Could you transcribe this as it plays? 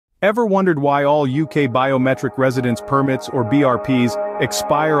Ever wondered why all UK biometric residence permits or BRPs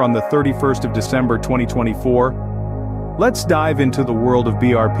expire on the 31st of December 2024? Let's dive into the world of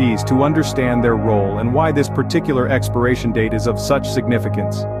BRPs to understand their role and why this particular expiration date is of such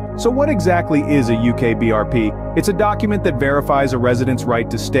significance. So what exactly is a UK BRP? It's a document that verifies a resident's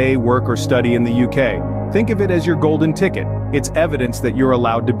right to stay, work or study in the UK. Think of it as your golden ticket. It's evidence that you're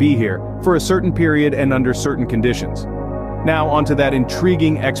allowed to be here, for a certain period and under certain conditions. Now onto that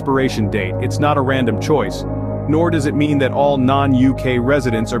intriguing expiration date. It's not a random choice, nor does it mean that all non-UK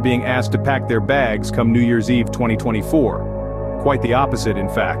residents are being asked to pack their bags come New Year's Eve 2024. Quite the opposite, in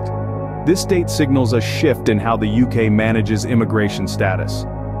fact. This date signals a shift in how the UK manages immigration status.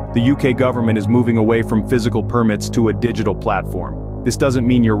 The UK government is moving away from physical permits to a digital platform. This doesn't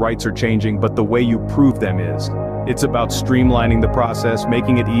mean your rights are changing, but the way you prove them is. It's about streamlining the process,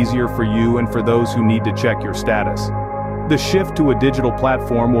 making it easier for you and for those who need to check your status. The shift to a digital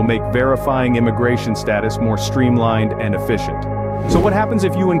platform will make verifying immigration status more streamlined and efficient. So what happens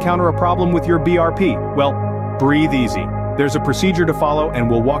if you encounter a problem with your BRP? Well, breathe easy. There's a procedure to follow and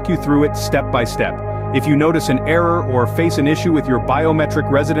we'll walk you through it step by step. If you notice an error or face an issue with your biometric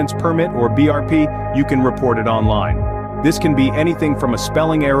residence permit or BRP, you can report it online. This can be anything from a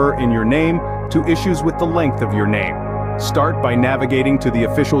spelling error in your name to issues with the length of your name. Start by navigating to the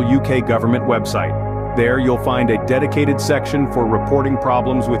official UK government website. There you'll find a dedicated section for reporting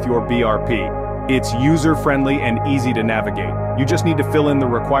problems with your BRP. It's user-friendly and easy to navigate. You just need to fill in the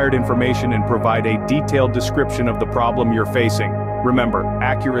required information and provide a detailed description of the problem you're facing. Remember,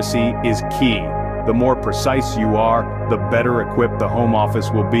 accuracy is key. The more precise you are, the better equipped the Home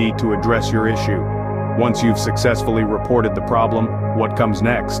Office will be to address your issue. Once you've successfully reported the problem, what comes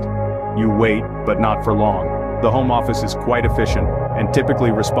next? You wait, but not for long. The Home Office is quite efficient and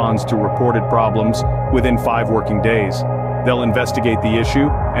typically responds to reported problems within 5 working days. They'll investigate the issue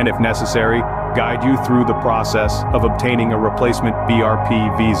and, if necessary, guide you through the process of obtaining a replacement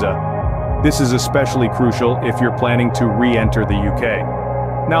BRP visa. This is especially crucial if you're planning to re-enter the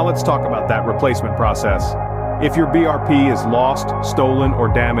UK. Now let's talk about that replacement process. If your BRP is lost, stolen, or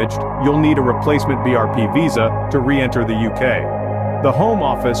damaged, you'll need a replacement BRP visa to re-enter the UK. The Home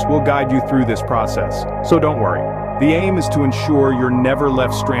Office will guide you through this process, so don't worry. The aim is to ensure you're never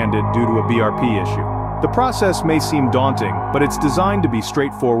left stranded due to a BRP issue. The process may seem daunting, but it's designed to be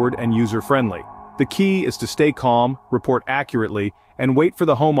straightforward and user-friendly. The key is to stay calm, report accurately, and wait for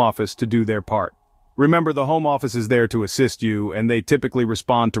the Home Office to do their part. Remember, the Home Office is there to assist you, and they typically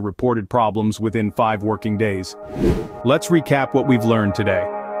respond to reported problems within 5 working days. Let's recap what we've learned today.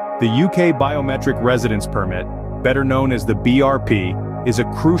 The UK Biometric Residence Permit, better known as the BRP, is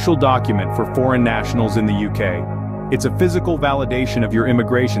a crucial document for foreign nationals in the UK. It's a physical validation of your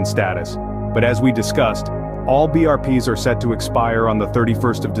immigration status, but as we discussed, all BRPs are set to expire on the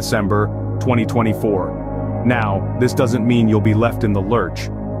 31st of December, 2024. Now, this doesn't mean you'll be left in the lurch.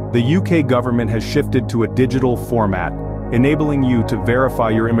 The UK government has shifted to a digital format, enabling you to verify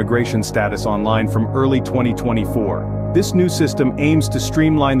your immigration status online from early 2024. This new system aims to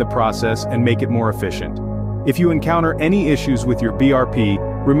streamline the process and make it more efficient. If you encounter any issues with your BRP,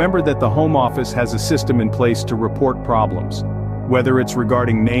 remember that the Home Office has a system in place to report problems. Whether it's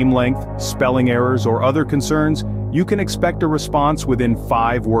regarding name length, spelling errors, or other concerns, you can expect a response within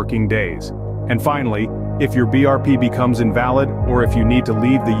 5 working days. And finally, if your BRP becomes invalid, or if you need to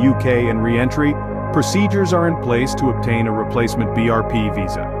leave the UK and re-entry, procedures are in place to obtain a replacement BRP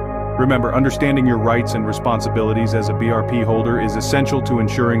visa. Remember, understanding your rights and responsibilities as a BRP holder is essential to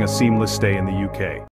ensuring a seamless stay in the UK.